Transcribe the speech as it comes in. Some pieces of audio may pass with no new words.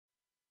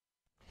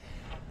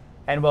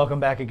And welcome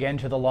back again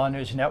to the Law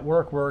News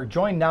Network. We're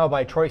joined now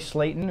by Troy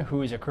Slaten,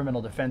 who is a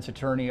criminal defense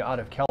attorney out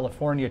of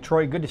California.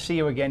 Troy, good to see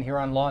you again here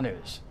on Law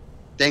News.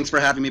 Thanks for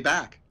having me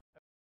back.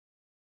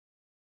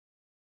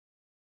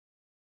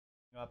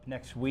 Up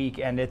next week,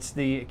 and it's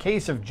the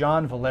case of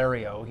John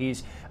Valerio.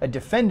 He's a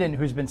defendant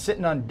who's been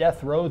sitting on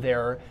death row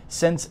there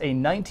since a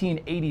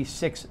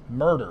 1986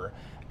 murder.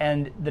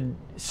 And the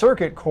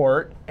circuit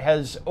court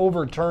has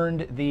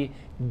overturned the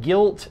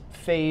guilt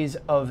phase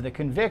of the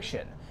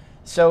conviction.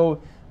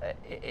 So,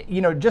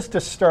 just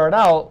to start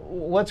out,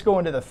 let's go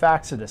into the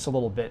facts of this a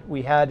little bit.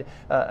 We had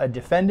a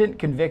defendant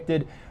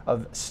convicted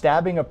of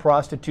stabbing a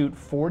prostitute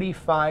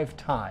 45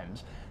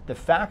 times. The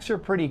facts are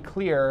pretty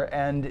clear,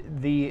 and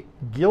the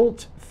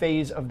guilt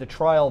phase of the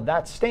trial,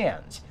 that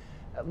stands.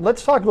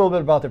 Let's talk a little bit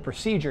about the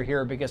procedure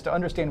here, because to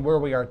understand where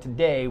we are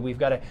today, we've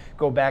got to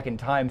go back in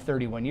time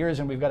 31 years,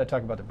 and we've got to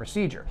talk about the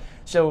procedure.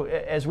 So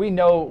as we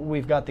know,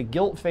 we've got the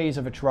guilt phase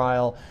of a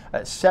trial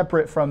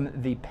separate from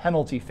the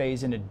penalty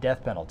phase in a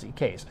death penalty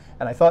case.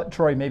 And I thought,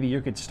 Troy, maybe you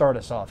could start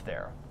us off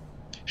there.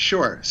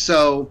 Sure.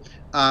 So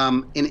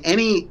in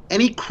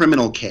any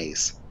criminal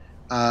case,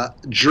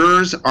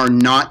 jurors are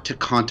not to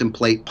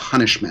contemplate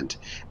punishment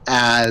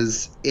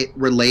as it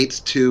relates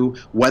to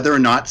whether or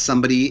not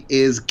somebody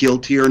is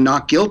guilty or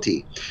not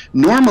guilty.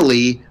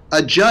 Normally,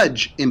 a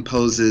judge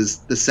imposes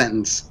the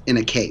sentence in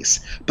a case.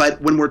 But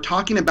when we're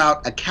talking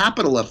about a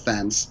capital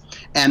offense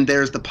and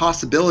there's the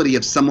possibility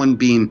of someone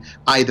being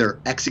either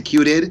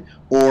executed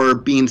or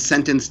being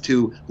sentenced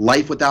to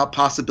life without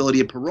possibility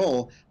of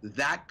parole,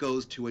 that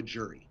goes to a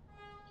jury.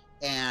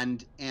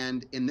 And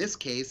in this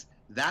case,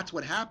 that's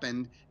what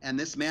happened, and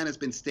this man has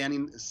been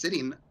standing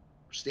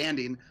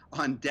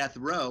on death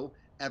row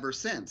ever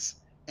since.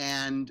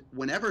 And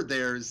whenever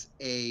there's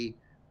a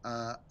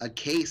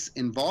case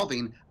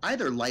involving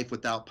either life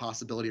without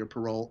possibility of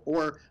parole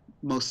or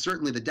most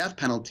certainly the death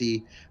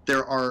penalty,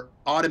 there are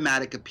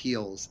automatic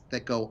appeals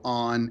that go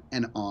on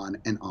and on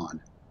and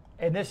on.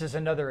 And this is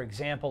another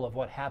example of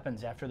what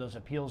happens after those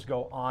appeals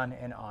go on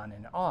and on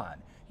and on.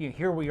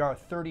 Here we are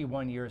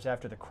 31 years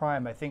after the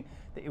crime. I think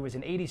it was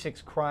an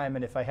 86 crime,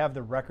 and if I have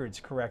the records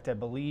correct, I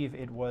believe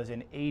it was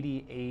an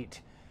 88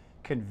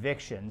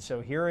 conviction.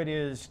 So here it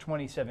is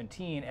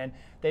 2017, and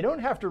they don't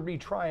have to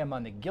retry him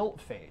on the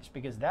guilt phase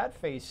because that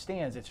phase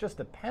stands. It's just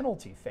the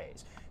penalty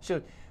phase.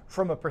 So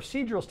from a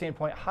procedural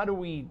standpoint, how do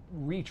we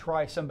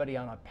retry somebody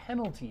on a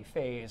penalty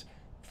phase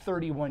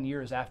 31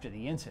 years after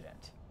the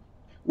incident?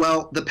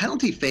 Well, the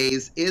penalty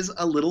phase is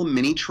a little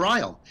mini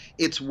trial.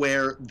 It's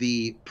where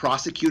the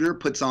prosecutor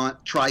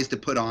tries to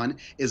put on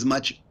as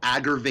much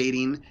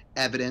aggravating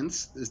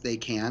evidence as they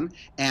can,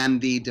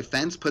 and the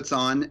defense puts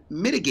on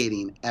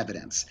mitigating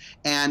evidence.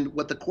 And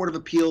what the Court of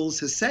Appeals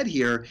has said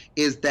here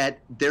is that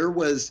there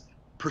was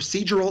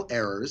procedural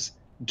errors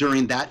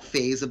during that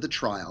phase of the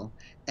trial,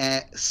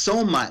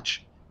 so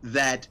much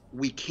that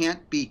we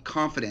can't be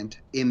confident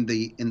in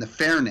the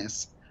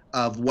fairness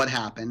of what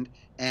happened,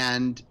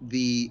 and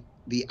the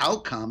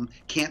outcome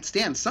can't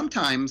stand.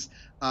 Sometimes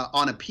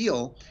on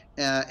appeal,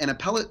 an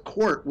appellate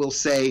court will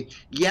say,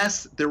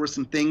 yes, there were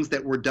some things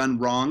that were done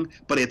wrong,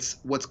 but it's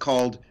what's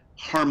called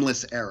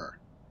harmless error.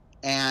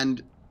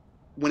 And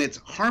when it's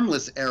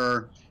harmless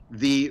error,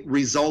 the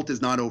result is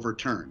not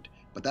overturned.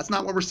 But that's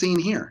not what we're seeing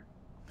here.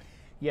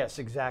 Yes,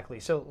 exactly.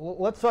 So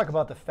let's talk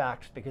about the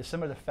facts, because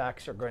some of the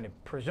facts are going to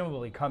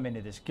presumably come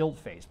into this guilt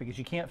phase, because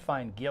you can't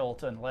find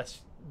guilt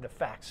unless the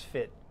facts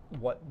fit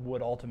what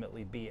would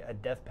ultimately be a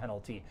death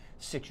penalty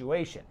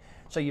situation.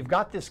 So you've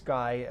got this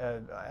guy,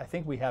 I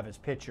think we have his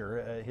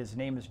picture, his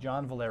name is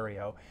John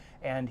Valerio,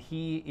 and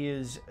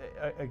he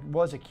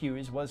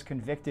was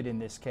convicted in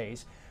this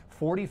case,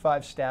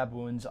 45 stab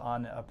wounds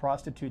on a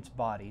prostitute's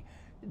body.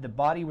 The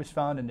body was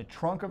found in the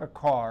trunk of a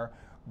car,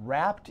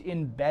 wrapped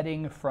in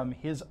bedding from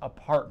his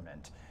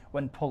apartment.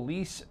 When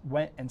police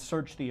went and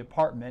searched the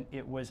apartment,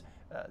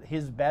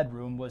 his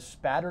bedroom was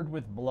spattered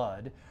with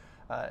blood.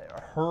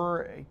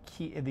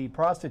 The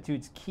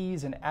prostitute's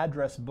keys and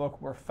address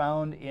book were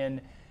found in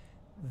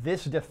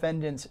this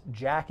defendant's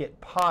jacket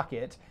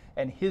pocket,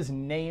 and his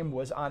name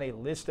was on a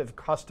list of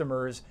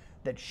customers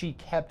that she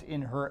kept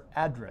in her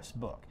address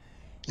book.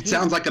 It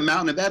sounds like a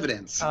mountain of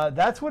evidence.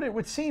 That's what it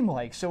would seem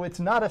like. So it's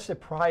not a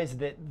surprise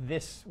that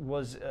this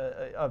was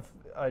a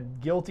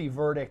guilty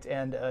verdict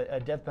and a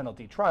death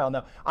penalty trial.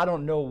 Now, I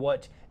don't know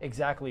what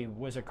exactly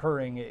was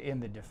occurring in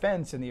the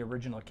defense in the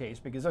original case,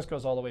 because this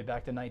goes all the way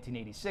back to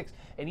 1986,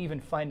 and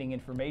even finding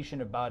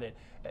information about it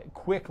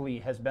quickly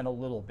has been a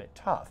little bit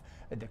tough.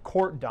 The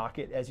court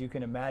docket, as you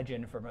can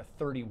imagine, from a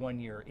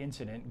 31-year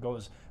incident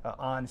goes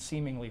on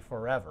seemingly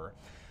forever.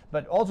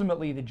 But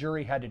ultimately, the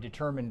jury had to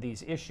determine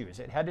these issues.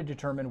 It had to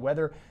determine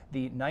whether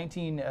the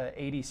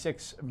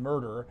 1986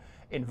 murder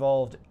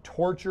involved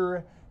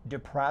torture,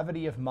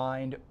 depravity of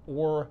mind,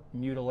 or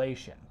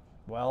mutilation.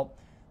 Well,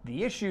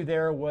 the issue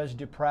there was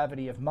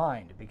depravity of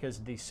mind, because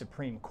the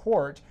Supreme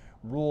Court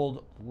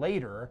ruled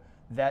later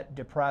that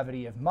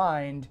depravity of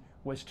mind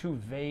was too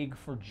vague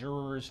for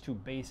jurors to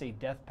base a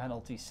death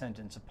penalty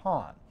sentence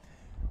upon.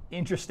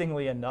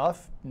 Interestingly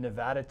enough,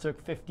 Nevada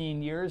took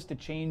 15 years to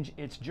change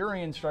its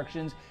jury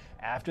instructions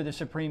after the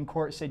Supreme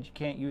Court said you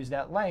can't use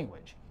that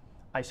language.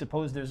 I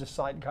suppose there's a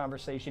side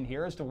conversation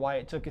here as to why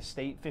it took a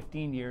state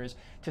 15 years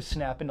to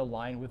snap into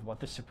line with what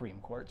the Supreme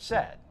Court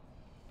said.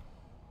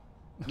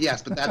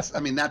 Yes, but that's, I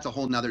mean, that's a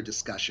whole nother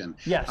discussion.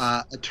 Yes.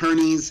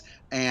 Attorneys,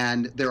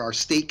 and there are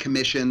state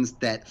commissions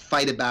that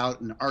fight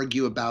about and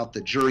argue about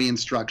the jury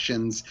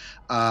instructions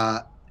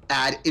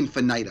ad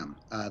infinitum.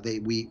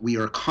 We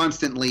are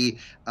constantly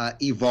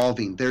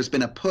evolving. There's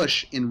been a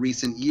push in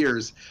recent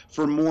years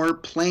for more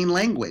plain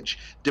language.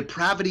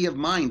 Depravity of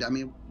mind, I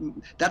mean,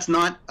 that's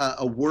not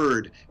a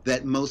word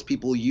that most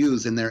people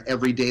use in their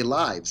everyday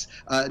lives.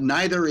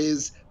 Neither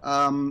is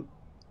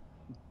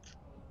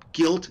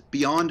guilt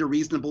beyond a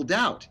reasonable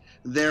doubt.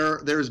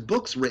 There's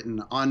books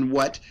written on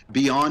what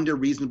beyond a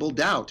reasonable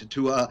doubt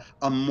to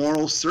a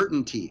moral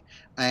certainty,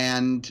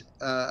 and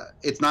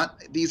it's not,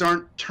 these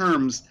aren't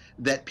terms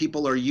that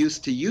people are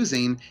used to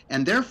using,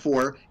 and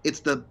therefore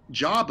it's the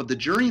job of the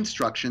jury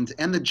instructions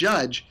and the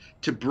judge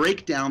to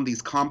break down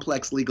these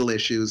complex legal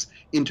issues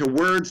into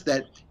words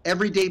that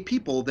everyday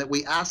people that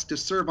we ask to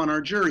serve on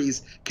our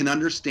juries can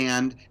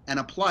understand and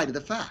apply to the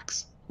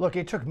facts. Look,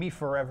 it took me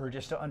forever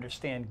just to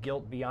understand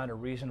guilt beyond a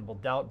reasonable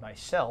doubt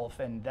myself,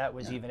 and that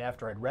was even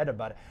after I'd read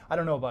about it. I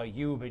don't know about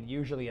you, but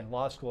usually in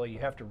law school you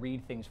have to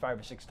read things 5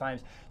 or 6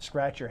 times,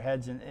 scratch your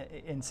heads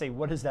and say,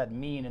 what does that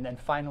mean? And then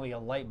finally a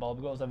light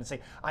bulb goes up and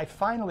say, I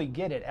finally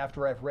get it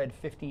after I've read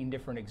 15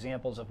 different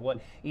examples of what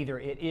either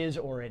it is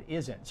or it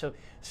isn't. So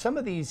some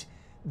of these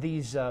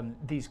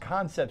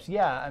concepts,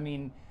 yeah, I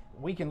mean,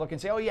 we can look and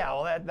say, oh yeah,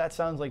 well that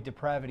sounds like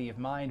depravity of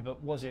mind,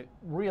 but was it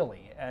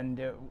really? And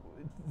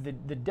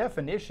the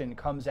definition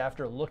comes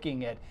after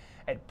looking at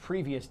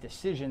previous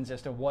decisions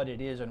as to what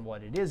it is and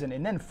what it isn't.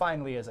 And then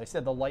finally, as I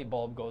said, the light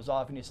bulb goes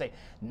off and you say,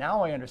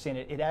 now I understand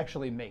it, it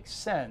actually makes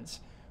sense,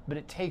 but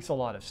it takes a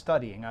lot of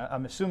studying.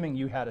 I'm assuming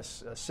you had a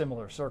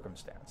similar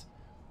circumstance.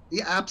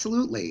 Yeah,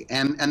 absolutely.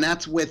 And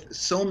that's with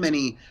so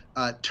many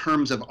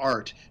terms of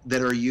art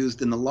that are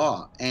used in the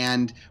law.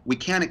 And we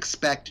can't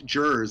expect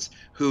jurors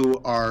who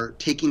are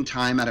taking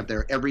time out of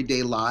their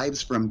everyday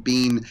lives from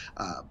being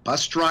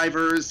bus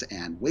drivers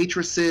and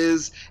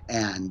waitresses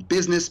and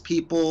business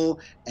people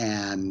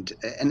and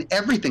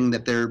everything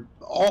that they're,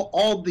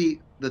 all the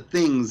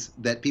things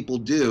that people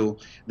do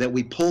that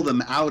we pull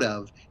them out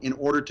of in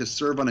order to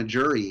serve on a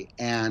jury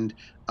and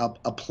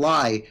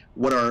apply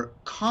what are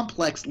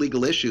complex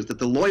legal issues that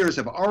the lawyers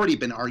have already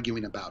been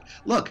arguing about.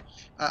 Look,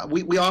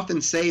 we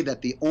often say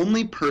that the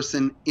only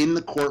person in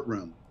the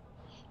courtroom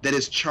that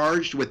is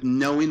charged with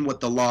knowing what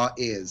the law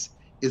is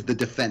the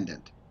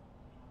defendant.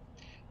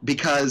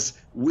 Because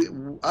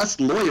us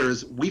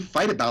lawyers, we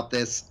fight about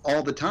this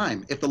all the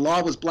time. If the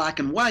law was black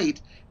and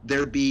white,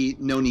 there'd be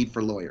no need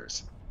for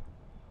lawyers.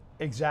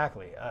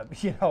 Exactly.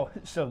 You know,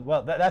 so,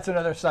 well, that's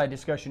another side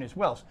discussion as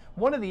well.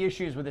 One of the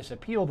issues with this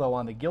appeal, though,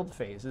 on the guilt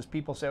phase is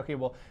people say, okay,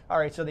 well, all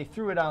right, so they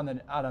threw it out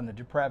on the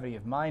depravity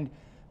of mind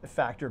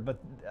factor, but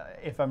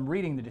if I'm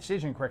reading the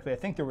decision correctly, I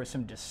think there was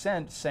some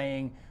dissent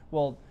saying,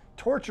 well,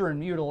 torture and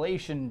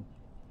mutilation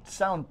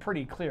sound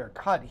pretty clear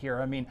cut here.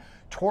 I mean,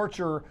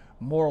 torture,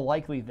 more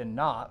likely than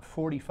not,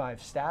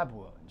 45 stab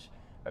wounds,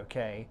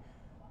 okay?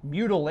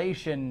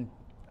 Mutilation,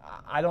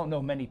 I don't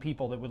know many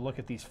people that would look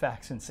at these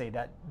facts and say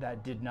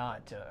that did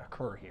not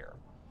occur here.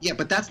 Yeah,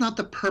 but that's not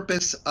the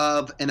purpose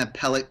of an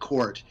appellate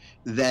court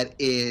that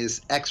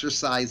is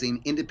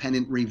exercising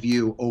independent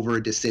review over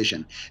a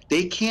decision.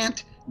 They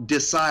can't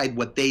decide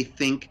what they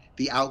think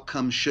the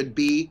outcome should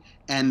be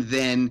and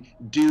then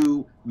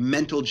do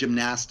mental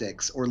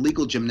gymnastics or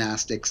legal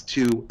gymnastics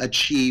to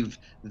achieve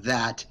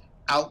that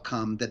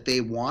outcome that they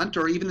want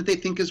or even that they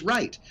think is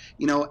right.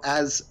 You know,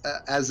 as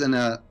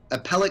an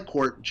appellate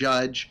court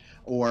judge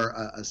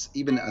or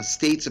even a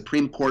state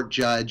Supreme Court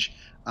judge,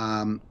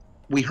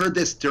 we heard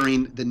this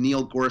during the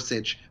Neil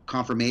Gorsuch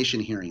confirmation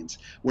hearings,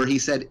 where he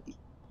said,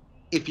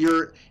 if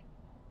you're,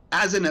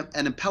 as an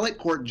appellate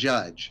court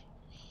judge,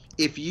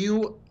 if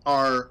you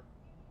are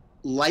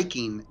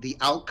liking the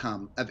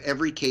outcome of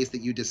every case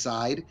that you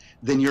decide,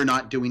 then you're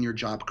not doing your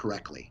job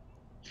correctly.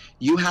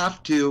 You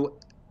have to,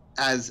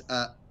 as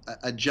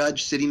a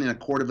judge sitting in a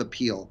court of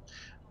appeal,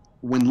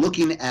 when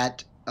looking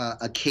at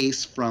a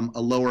case from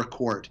a lower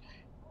court,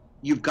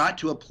 you've got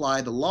to apply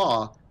the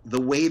law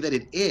the way that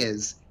it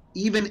is,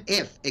 even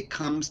if it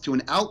comes to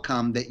an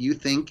outcome that you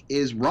think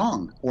is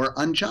wrong or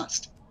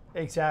unjust.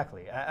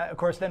 Exactly. Of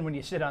course, then when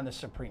you sit on the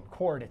Supreme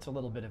Court, it's a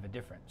little bit of a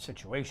different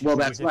situation. Well,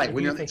 that's right.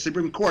 When you're on the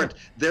Supreme Court,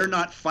 they're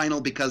not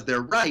final because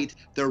they're right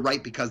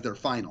because they're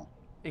final.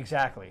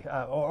 Exactly,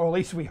 or at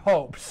least we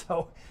hope.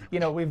 So, you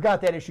know, we've got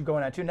that issue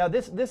going on too. Now,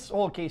 this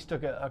whole case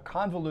took a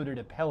convoluted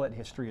appellate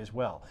history as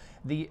well.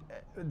 The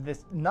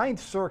Ninth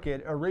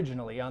Circuit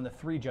originally on the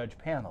 3-judge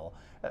panel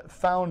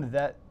found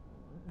that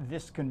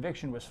this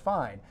conviction was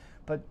fine,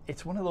 but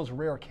it's one of those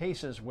rare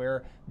cases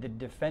where the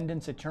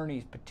defendant's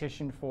attorneys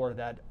petitioned for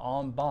that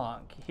en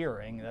banc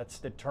hearing. That's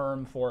the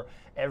term for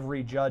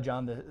every judge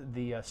on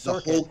the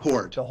circuit. The whole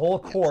court. The whole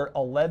court.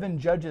 11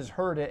 judges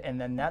heard it, and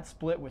then that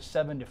split was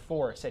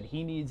 7-4. Said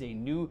he needs a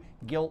new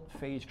guilt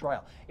phase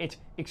trial. It's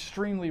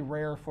extremely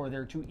rare for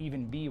there to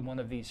even be one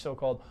of these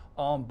so-called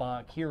en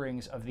banc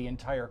hearings of the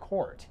entire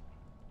court.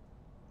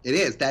 It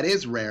is. That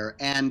is rare.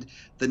 And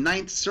the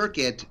Ninth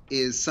Circuit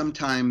is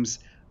sometimes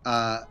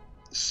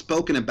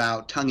spoken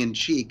about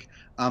tongue-in-cheek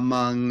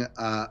among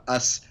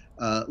us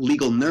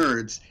legal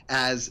nerds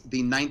as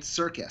the Ninth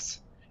Circus.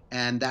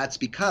 And that's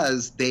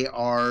because they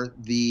are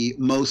the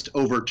most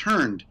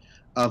overturned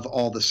of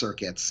all the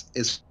circuits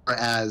as far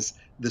as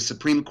the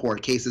Supreme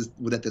Court, cases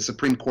that the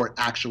Supreme Court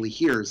actually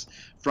hears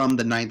from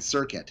the Ninth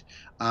Circuit.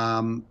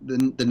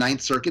 The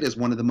Ninth Circuit is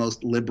one of the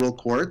most liberal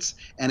courts,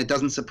 and it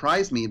doesn't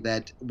surprise me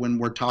that when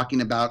we're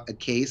talking about a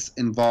case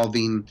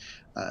involving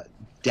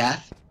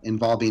death,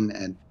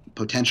 involving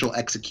potential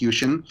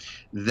execution,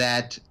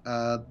 that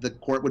the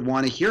court would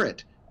want to hear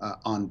it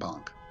en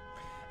banc.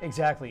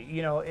 Exactly.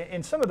 You know,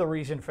 and some of the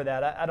reason for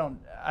that, I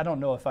don't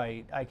know if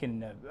I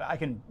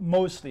can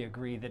mostly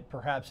agree that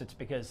perhaps it's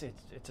because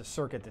it's a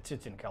circuit that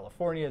sits in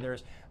California.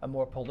 There's a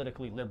more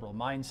politically liberal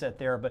mindset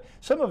there, but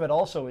some of it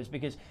also is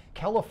because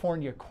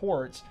California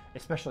courts,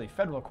 especially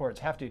federal courts,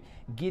 have to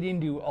get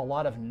into a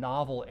lot of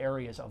novel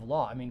areas of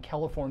law. I mean,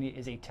 California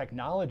is a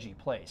technology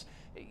place.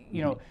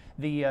 You know,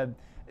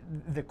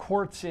 the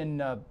courts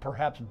in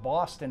perhaps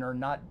Boston are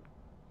not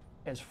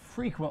as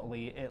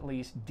frequently, at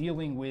least,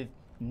 dealing with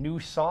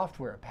new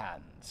software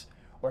patents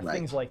or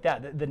things like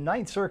that. The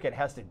Ninth Circuit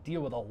has to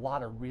deal with a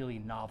lot of really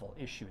novel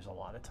issues a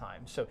lot of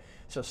times.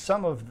 So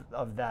some of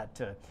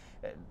that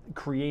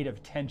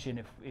creative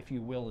tension, if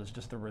you will, is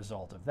just the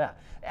result of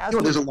that.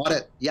 There's a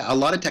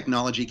lot of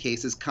technology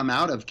cases come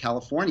out of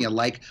California,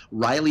 like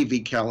Riley v.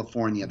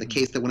 California, the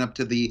case that went up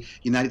to the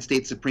United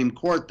States Supreme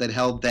Court that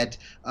held that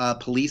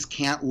police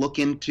can't look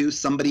into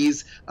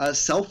somebody's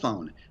cell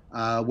phone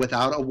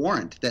without a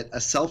warrant, that a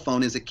cell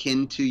phone is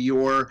akin to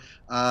your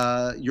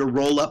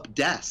roll-up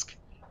desk,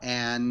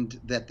 and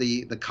that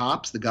the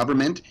cops, the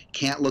government,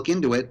 can't look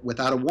into it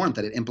without a warrant,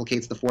 that it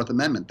implicates the Fourth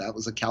Amendment. That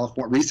was a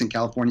recent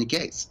California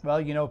case.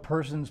 Well, you know,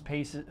 persons,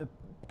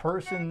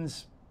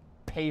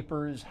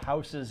 papers,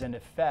 houses, and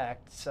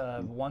effects.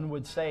 One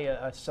would say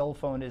a cell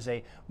phone is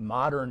a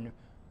modern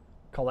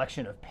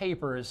collection of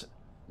papers,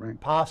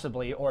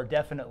 possibly or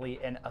definitely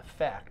an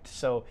effect.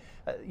 So,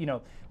 you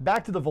know,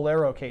 back to the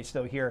Valerio case,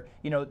 though. Here,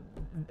 you know,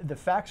 the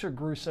facts are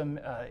gruesome.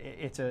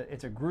 It's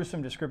a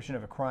gruesome description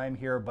of a crime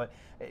here, but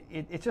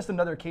it's just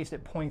another case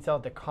that points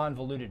out the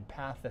convoluted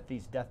path that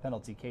these death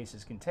penalty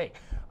cases can take.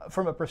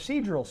 From a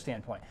procedural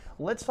standpoint,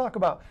 let's talk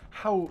about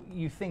how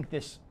you think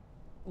this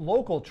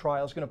local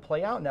trial is going to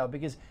play out now,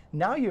 because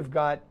now you've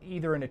got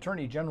either an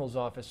attorney general's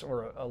office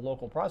or a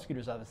local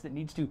prosecutor's office that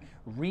needs to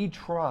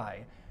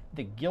retry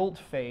the guilt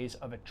phase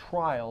of a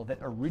trial that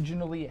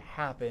originally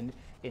happened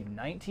in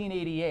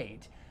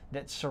 1988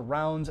 that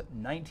surrounds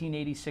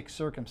 1986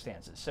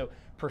 circumstances. So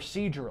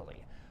procedurally,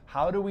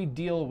 how do we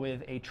deal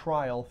with a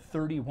trial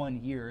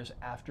 31 years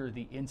after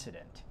the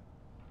incident?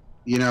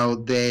 You know,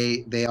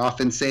 they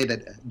often say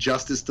that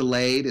justice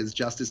delayed is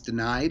justice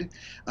denied.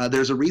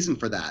 There's a reason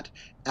for that.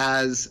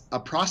 As a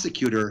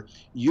prosecutor,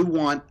 you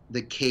want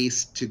the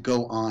case to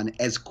go on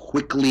as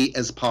quickly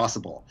as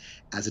possible.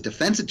 As a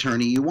defense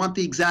attorney, you want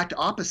the exact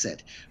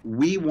opposite.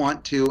 We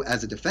want to,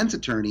 as a defense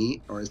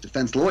attorney or as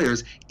defense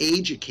lawyers,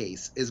 age a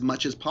case as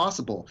much as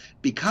possible,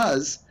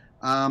 because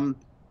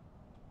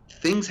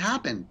things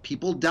happen.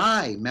 People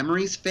die.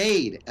 Memories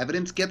fade.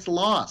 Evidence gets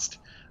lost.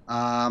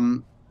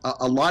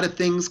 A lot of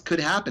things could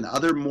happen.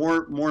 Other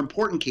more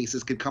important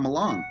cases could come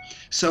along.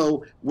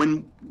 So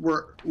when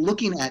we're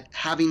looking at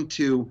having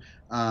to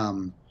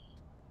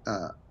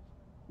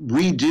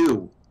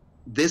redo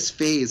this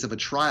phase of a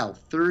trial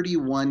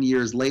 31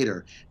 years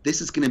later,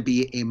 this is going to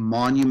be a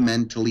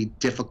monumentally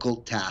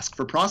difficult task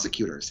for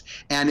prosecutors.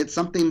 And it's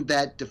something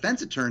that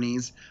defense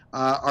attorneys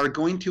are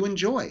going to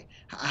enjoy.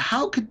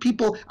 How could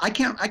people, I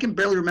can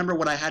barely remember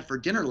what I had for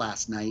dinner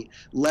last night,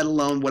 let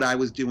alone what I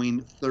was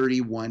doing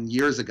 31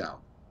 years ago.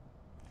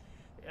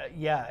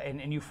 Yeah,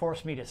 and you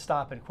forced me to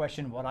stop and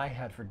question what I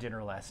had for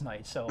dinner last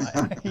night. So,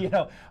 you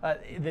know,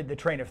 the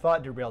train of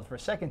thought derailed for a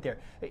second there.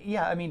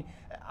 Yeah, I mean,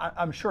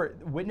 I'm sure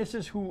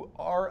witnesses who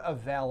are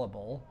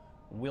available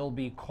will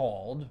be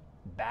called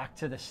back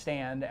to the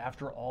stand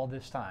after all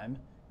this time,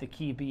 the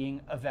key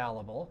being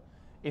available.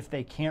 If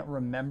they can't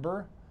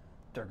remember,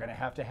 they're going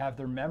to have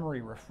their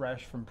memory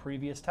refreshed from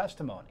previous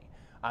testimony.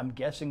 I'm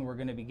guessing we're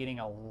going to be getting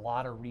a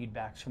lot of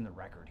readbacks from the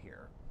record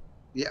here.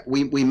 Yeah,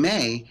 we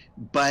may,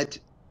 but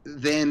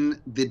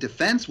then the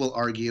defense will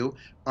argue,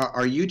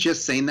 are you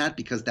just saying that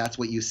because that's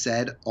what you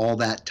said all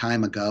that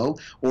time ago?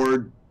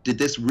 Or did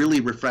this really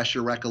refresh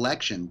your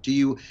recollection?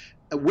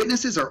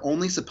 Witnesses are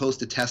only supposed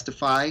to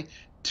testify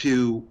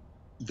to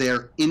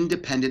their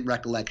independent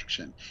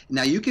recollection.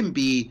 Now, you can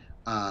be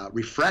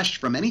refreshed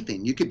from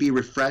anything. You could be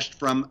refreshed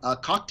from a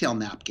cocktail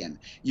napkin.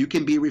 You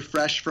can be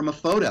refreshed from a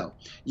photo.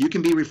 You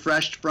can be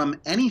refreshed from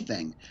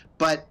anything.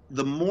 But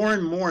the more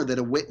and more that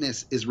a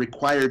witness is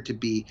required to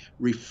be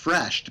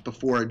refreshed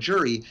before a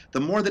jury,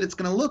 the more that it's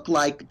going to look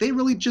like they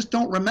really just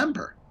don't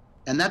remember.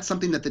 And that's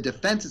something that the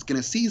defense is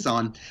going to seize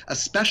on,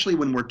 especially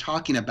when we're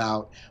talking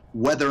about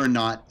whether or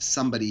not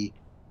somebody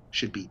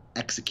should be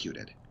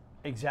executed.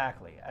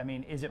 Exactly. I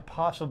mean, is it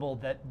possible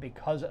that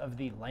because of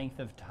the length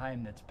of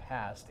time that's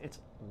passed, it's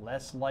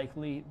less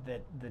likely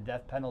that the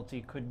death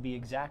penalty could be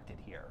exacted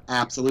here?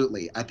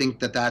 Absolutely. I think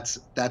that that's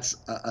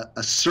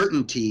a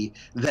certainty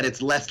that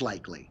it's less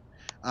likely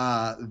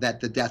that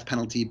the death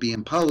penalty be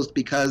imposed,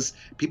 because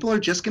people are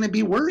just going to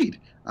be worried.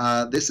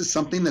 This is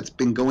something that's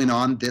been going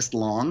on this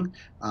long.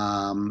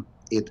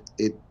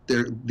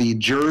 The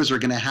jurors are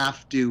going to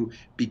have to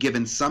be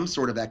given some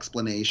sort of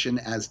explanation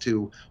as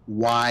to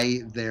why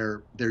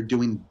they're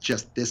doing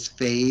just this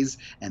phase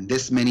and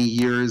this many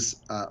years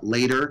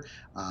later.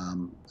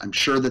 I'm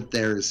sure that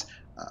there's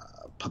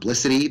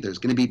publicity. There's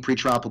going to be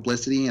pretrial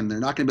publicity, and they're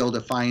not going to be able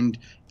to find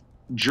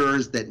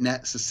jurors that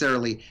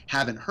necessarily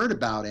haven't heard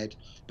about it,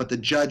 but the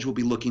judge will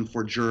be looking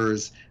for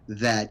jurors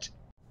that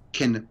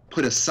can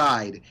put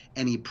aside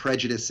any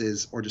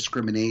prejudices or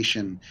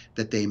discrimination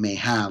that they may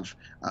have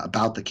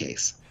about the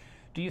case.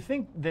 Do you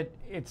think that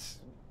it's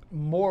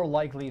more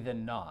likely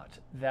than not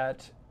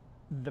that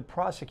the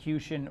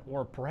prosecution,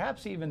 or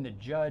perhaps even the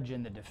judge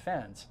and the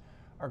defense,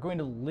 are going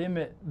to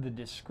limit the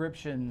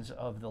descriptions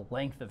of the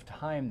length of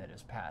time that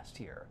has passed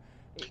here?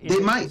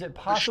 Is it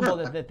possible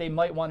that they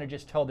might want to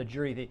just tell the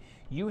jury that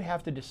you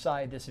have to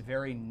decide this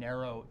very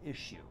narrow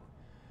issue?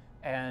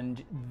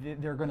 And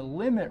they're going to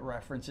limit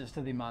references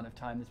to the amount of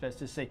time that's best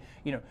to say,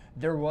 you know,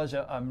 there was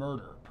a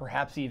murder,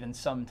 perhaps even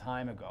some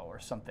time ago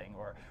or something,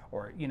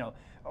 or you know,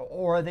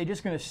 or are they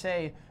just going to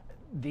say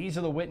these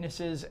are the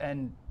witnesses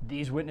and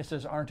these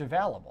witnesses aren't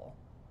available?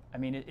 I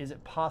mean, is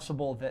it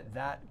possible that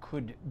that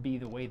could be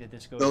the way that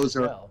this goes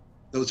as well?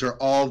 Those are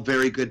all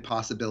very good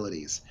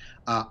possibilities.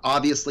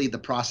 Obviously, the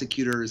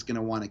prosecutor is going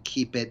to want to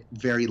keep it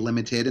very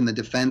limited, and the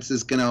defense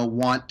is going to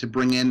want to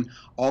bring in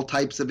all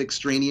types of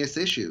extraneous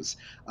issues.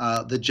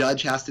 The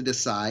judge has to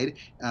decide,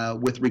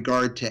 with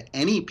regard to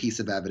any piece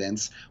of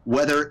evidence,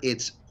 whether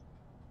its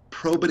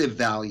probative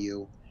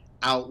value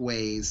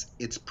outweighs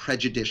its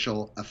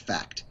prejudicial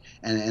effect.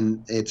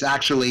 And it's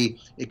actually,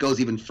 it goes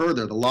even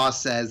further. The law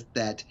says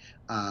that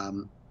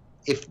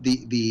if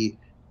the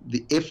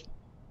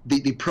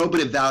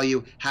probative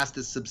value has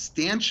to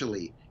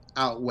substantially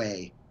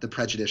outweigh the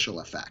prejudicial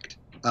effect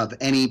of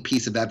any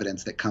piece of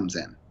evidence that comes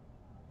in.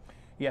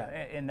 Yeah,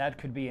 and that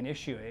could be an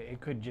issue. It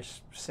could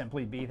just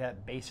simply be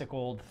that basic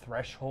old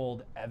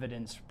threshold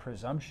evidence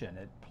presumption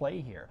at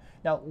play here.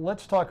 Now,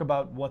 let's talk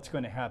about what's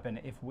going to happen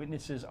if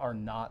witnesses are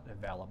not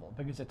available,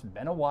 because it's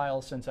been a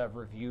while since I've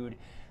reviewed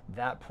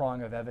that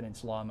prong of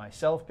evidence law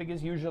myself,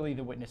 because usually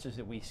the witnesses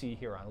that we see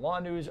here on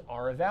LawNewz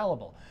are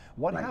available.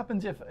 What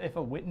happens if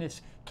a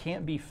witness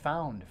can't be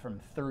found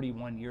from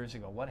 31 years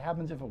ago? What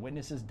happens if a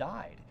witness has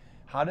died?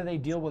 How do they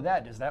deal with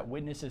that? Does that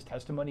witness's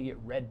testimony get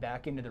read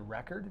back into the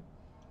record?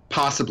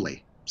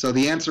 Possibly. So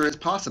the answer is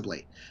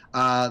possibly.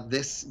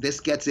 This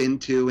gets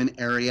into an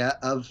area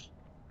of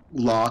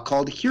law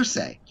called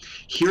hearsay.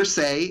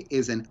 Hearsay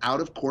is an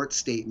out-of-court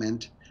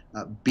statement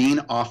being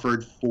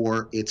offered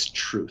for its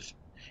truth.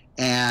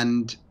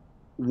 And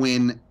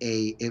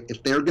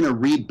if they're going to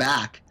read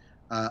back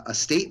a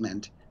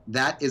statement,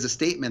 that is a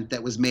statement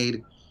that was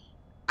made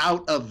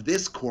out of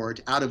this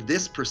court, out of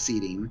this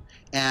proceeding,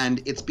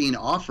 and it's being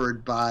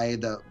offered by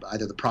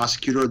either the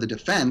prosecutor or the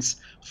defense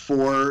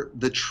for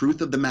the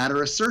truth of the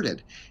matter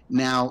asserted.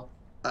 Now,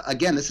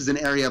 again, this is an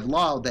area of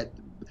law that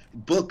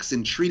books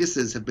and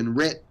treatises have been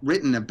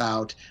written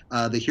about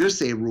the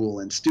hearsay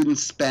rule, and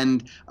students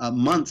spend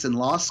months in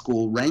law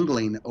school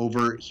wrangling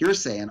over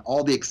hearsay and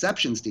all the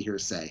exceptions to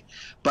hearsay.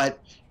 But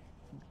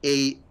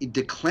a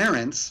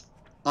declarant's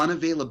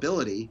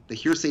unavailability, the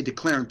hearsay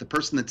declarant, the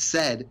person that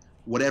said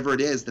whatever it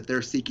is that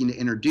they're seeking to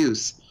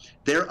introduce,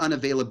 their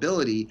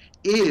unavailability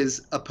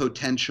is a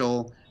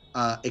potential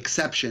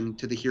exception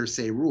to the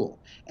hearsay rule.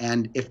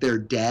 And if they're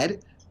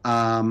dead,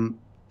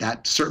 that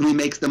certainly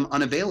makes them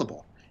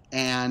unavailable.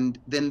 And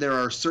then there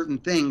are certain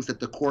things that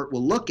the court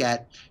will look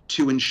at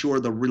to ensure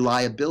the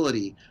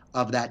reliability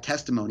of that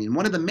testimony. And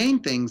one of the main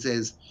things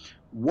is,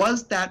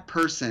 was that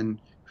person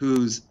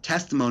whose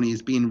testimony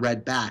is being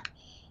read back,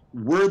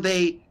 were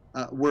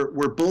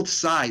both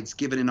sides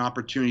given an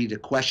opportunity to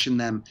question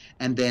them,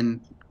 and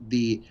then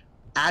the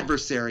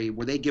adversary,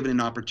 were they given an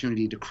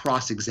opportunity to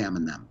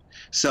cross-examine them?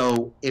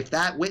 So if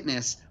that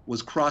witness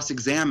was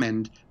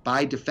cross-examined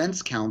by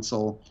defense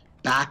counsel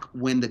back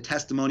when the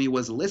testimony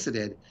was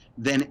elicited,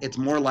 then it's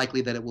more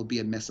likely that it will be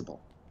admissible.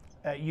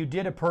 You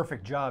did a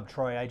perfect job,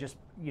 Troy. I just,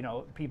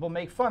 people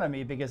make fun of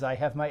me because I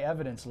have my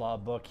evidence law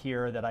book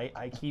here that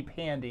I keep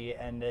handy,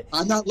 and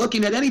I'm not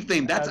looking at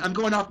anything. I'm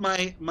going off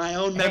my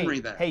own memory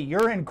there. Hey,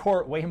 you're in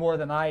court way more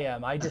than I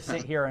am. I just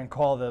sit here and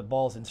call the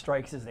balls and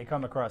strikes as they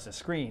come across the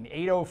screen.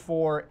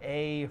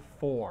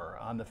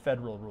 804A4 on the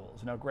federal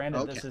rules. Now,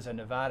 granted, This is a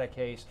Nevada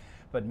case,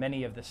 but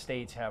many of the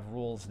states have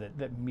rules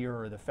that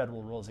mirror the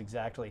federal rules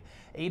exactly.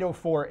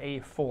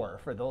 804A4,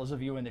 for those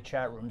of you in the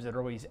chat rooms that are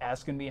always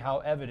asking me how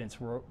evidence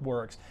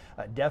works,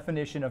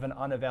 definition of an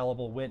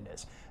unavailable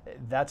witness.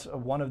 That's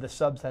one of the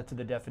subsets of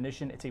the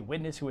definition. It's a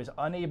witness who is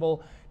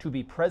unable to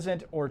be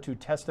present or to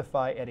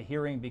testify at a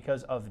hearing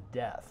because of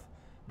death.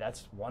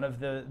 That's one of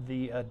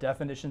the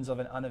definitions of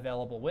an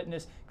unavailable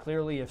witness.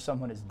 Clearly, if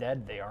someone is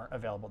dead, they aren't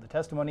available to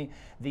testimony.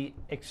 The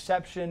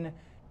exception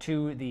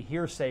to the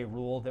hearsay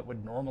rule that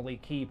would normally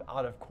keep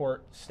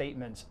out-of-court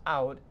statements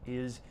out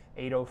is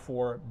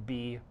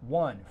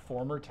 804B1.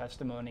 Former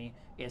testimony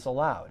is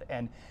allowed.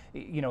 And,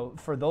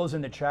 for those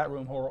in the chat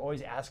room who are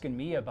always asking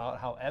me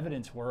about how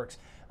evidence works,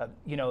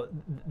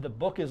 the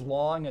book is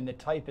long and the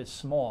type is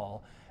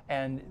small.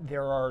 And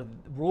there are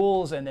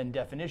rules and then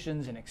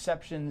definitions and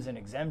exceptions and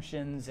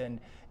exemptions, and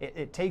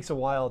it takes a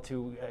while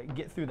to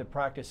get through the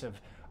practice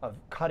of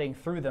cutting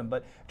through them.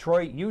 But Troy,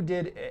 you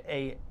did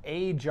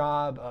a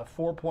job,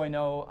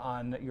 4.0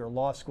 on your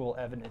law school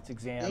evidence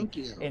exam. Thank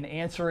you. In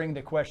answering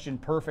the question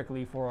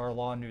perfectly for our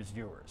LawNewz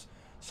viewers.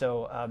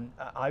 So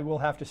I will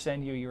have to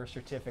send you your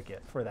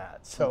certificate for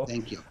that. So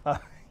thank you.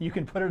 You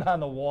can put it on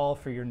the wall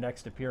for your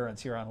next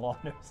appearance here on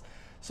LawNewz.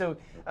 So,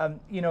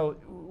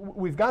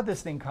 we've got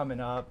this thing coming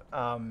up.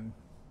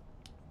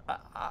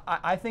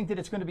 I think that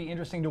it's going to be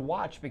interesting to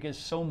watch because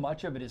so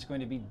much of it is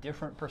going to be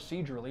different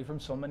procedurally from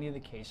so many of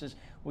the cases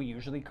we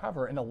usually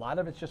cover. And a lot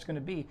of it's just going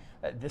to be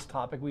this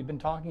topic we've been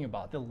talking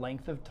about, the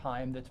length of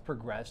time that's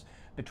progressed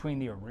between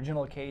the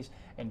original case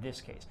and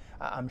this case.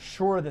 I'm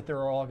sure that there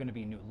are all going to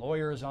be new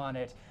lawyers on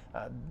it.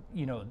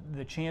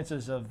 The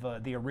chances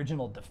of the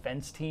original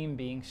defense team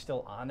being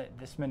still on it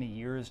this many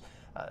years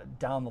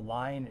down the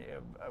line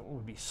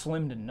would be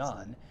slim to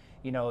none.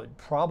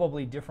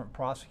 Probably different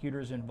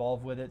prosecutors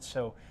involved with it.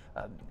 So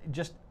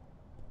just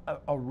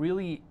a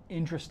really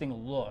interesting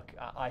look.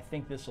 I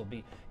think this will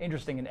be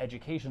interesting and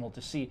educational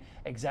to see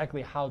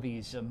exactly how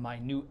these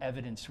minute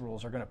evidence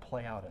rules are going to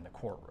play out in the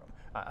courtroom.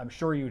 I'm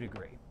sure you'd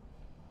agree.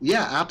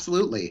 Yeah,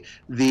 absolutely.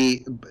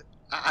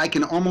 I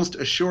can almost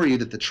assure you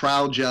that the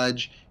trial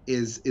judge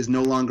is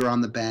no longer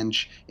on the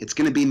bench. It's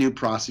going to be new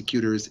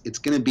prosecutors. It's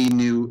going to be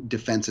new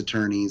defense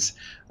attorneys.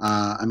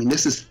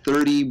 This is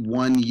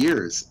 31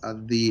 years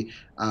of the.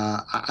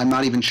 I'm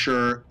not even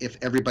sure if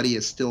everybody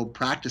is still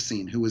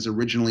practicing who was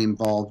originally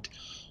involved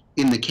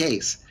in the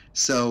case.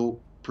 So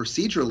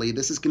procedurally,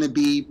 this is going to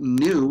be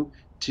new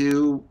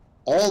to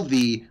all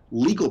the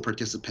legal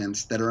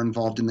participants that are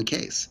involved in the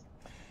case.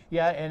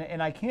 Yeah,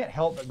 and I can't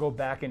help but go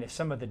back into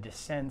some of the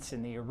dissents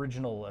in the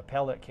original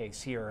appellate case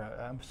here.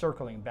 I'm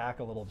circling back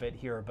a little bit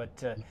here,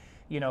 but a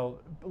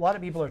lot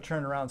of people are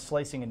turning around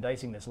slicing and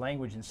dicing this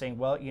language and saying,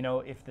 well,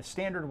 if the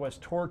standard was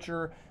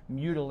torture,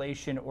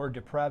 mutilation, or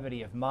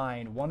depravity of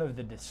mind, one of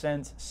the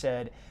dissents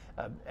said,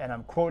 and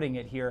I'm quoting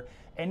it here,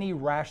 any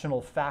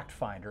rational fact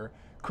finder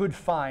could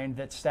find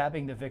that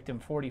stabbing the victim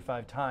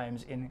 45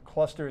 times in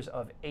clusters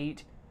of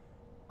 8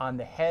 on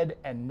the head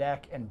and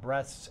neck and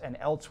breasts and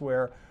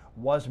elsewhere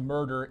was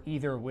murder,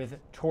 either with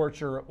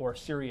torture or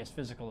serious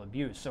physical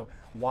abuse. So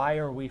why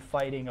are we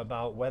fighting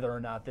about whether or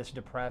not this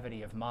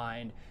depravity of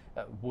mind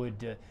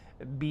would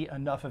be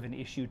enough of an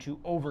issue to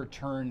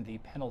overturn the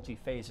penalty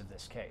phase of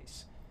this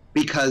case?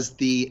 Because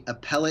the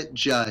appellate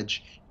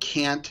judge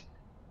can't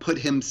put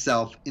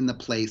himself in the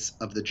place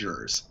of the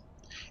jurors.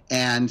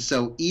 And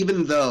so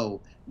even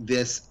though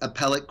this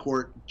appellate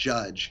court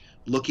judge,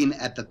 looking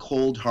at the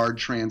cold, hard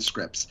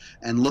transcripts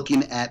and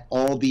looking at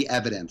all the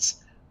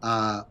evidence,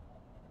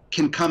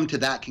 can come to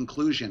that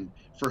conclusion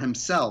for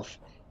himself,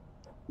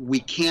 we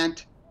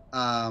can't.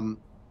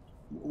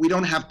 We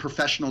don't have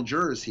professional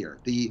jurors here.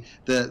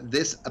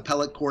 This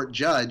appellate court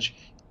judge,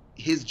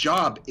 his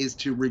job is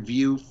to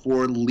review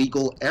for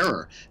legal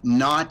error,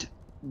 not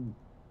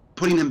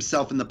putting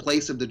himself in the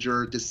place of the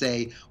juror to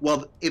say,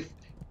 well, if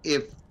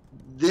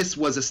this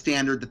was a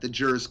standard that the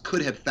jurors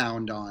could have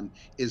found on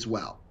as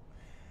well.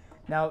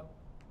 Now,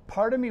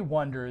 part of me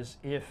wonders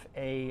if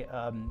a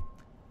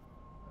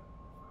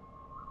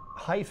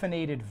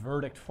hyphenated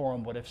verdict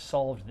form would have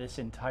solved this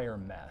entire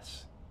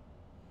mess.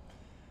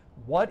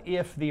 What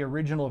if the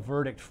original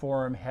verdict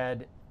form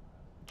had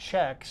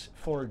checks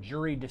for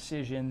jury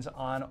decisions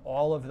on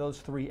all of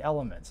those 3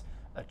 elements?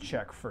 A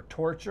check for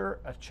torture,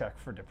 a check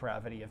for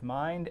depravity of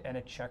mind, and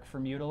a check for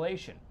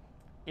mutilation.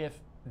 If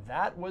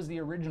that was the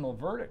original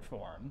verdict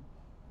form,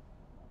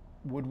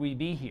 would we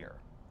be here?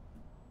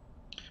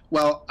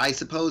 Well, I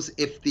suppose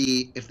if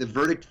the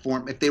verdict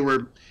form,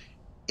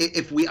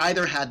 if we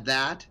either had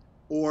that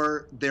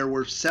or there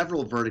were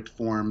several verdict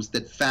forms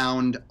that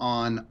found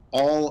on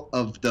all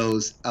of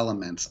those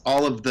elements,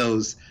 all of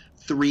those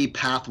 3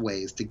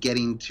 pathways to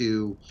getting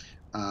to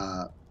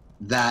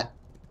that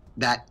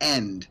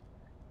end,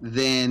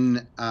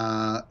 then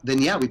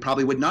yeah, we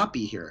probably would not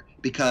be here,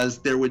 because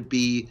there would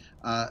be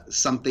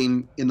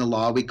something in the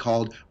law we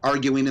called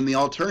arguing in the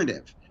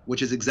alternative,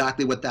 which is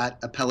exactly what that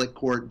appellate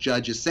court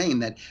judge is saying,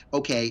 that,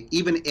 okay,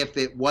 even if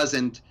it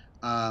wasn't,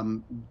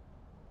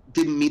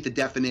 didn't meet the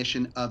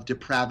definition of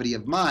depravity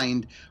of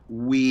mind,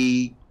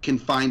 we can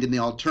find in the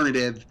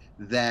alternative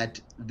that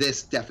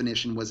this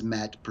definition was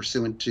met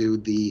pursuant to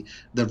the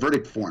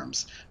verdict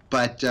forms.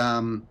 But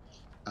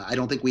I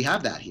don't think we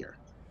have that here.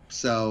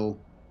 So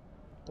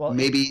well,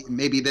 maybe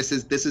this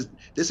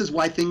is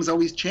why things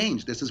always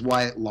change. This is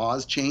why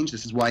laws change.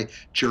 This is why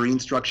jury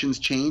instructions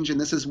change,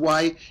 and this is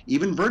why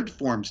even verdict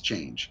forms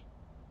change.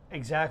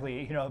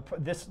 Exactly. You know,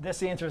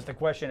 this answers the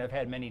question I've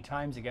had many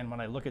times. Again, when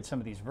I look at some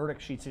of these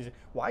verdict sheets, is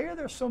why are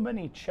there so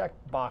many check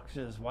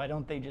boxes? Why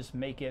don't they just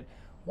make it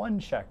one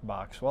check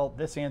box? Well,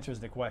 this answers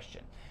the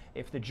question.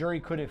 If the jury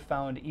could have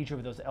found each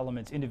of those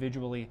elements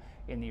individually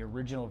in the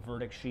original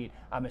verdict sheet,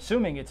 I'm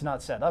assuming it's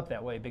not set up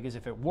that way, because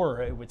if it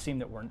were, it would seem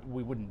that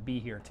we wouldn't be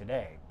here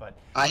today. But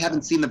I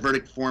haven't seen the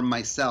verdict form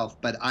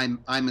myself, but I'm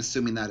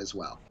assuming that as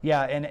well.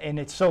 Yeah, and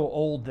it's so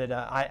old that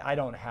I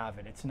don't have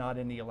it. It's not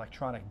in the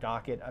electronic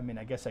docket. I mean,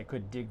 I guess I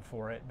could dig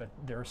for it, but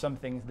there are some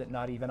things that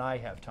not even I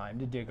have time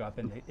to dig up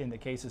in the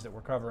cases that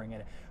we're covering.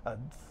 And a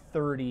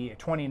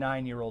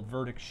 29-year-old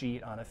verdict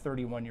sheet on a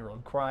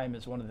 31-year-old crime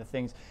is one of the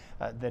things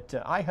that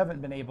I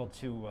haven't been able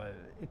to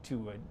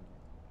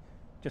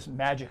just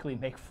magically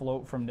make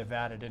float from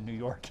Nevada to New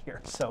York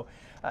here. So,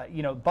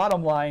 you know,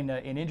 bottom line,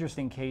 an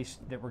interesting case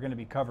that we're going to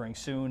be covering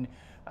soon.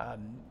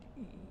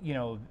 You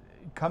know,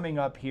 coming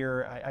up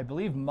here, I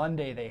believe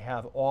Monday they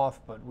have off,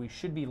 but we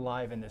should be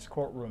live in this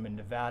courtroom in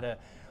Nevada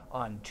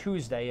on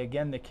Tuesday.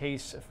 Again, the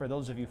case, for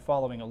those of you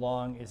following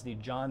along, is the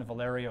John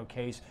Valerio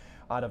case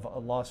out of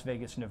Las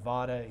Vegas,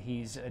 Nevada.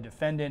 He's a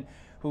defendant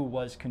who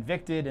was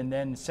convicted and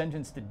then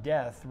sentenced to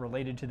death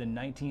related to the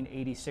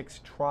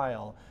 1986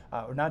 trial,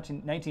 or not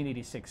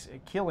 1986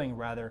 killing,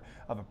 rather,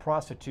 of a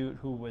prostitute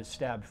who was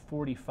stabbed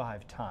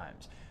 45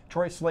 times.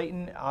 Troy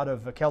Slaten out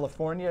of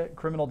California,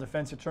 criminal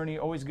defense attorney.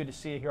 Always good to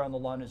see you here on the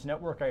LawNewz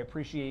Network. I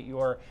appreciate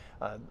your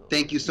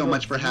thank you so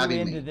much for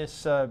having me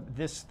into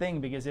this thing,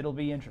 because it'll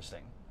be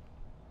interesting.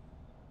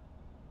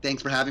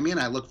 Thanks for having me, and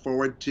I look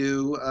forward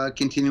to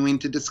continuing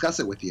to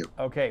discuss it with you.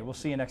 Okay, we'll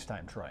see you next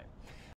time, Troy.